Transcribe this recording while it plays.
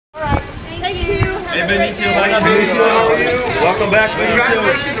Thank you. Hey, Benicio. Welcome back, Benicio.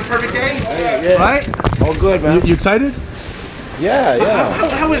 Congratulations, a perfect day. Yeah. Right? All good, man. You excited? Yeah, yeah.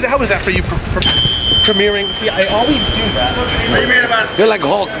 How was that for you premiering? See, I always do that. Are you mad about? You're like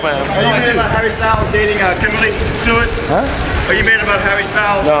Hulk, man. Are you mad about Harry Styles dating Kimberly Stewart? Huh? Are you mad about Harry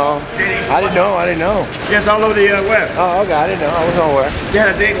Styles? No. Dating? I didn't know. Yes, all over the web. Oh, okay. I didn't know. I was nowhere. You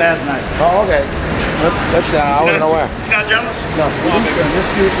had a date last night. Oh, okay. I was nowhere. You're not jealous? No.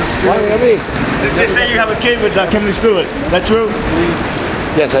 Why would I be? They say you have a kid with Kimberly Stewart. Is that true?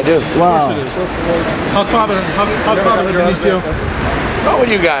 Yes, I do. Wow. How's father? How's father, Benicio? What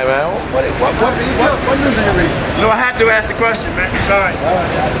with you guy, man? What news are you reading? No, I had to ask the question, man. Sorry.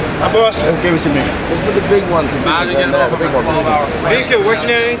 My boss gave it to me. Let's put the big one to Benicio,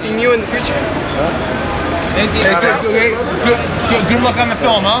 working on anything new in the future? Good luck on the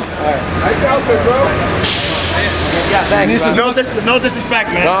film, huh? Nice outfit, bro. Yeah, thanks, man. No disrespect,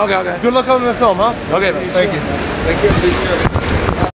 man. No, okay. Good luck on the film, huh? Okay, man. Thank you. Thank you.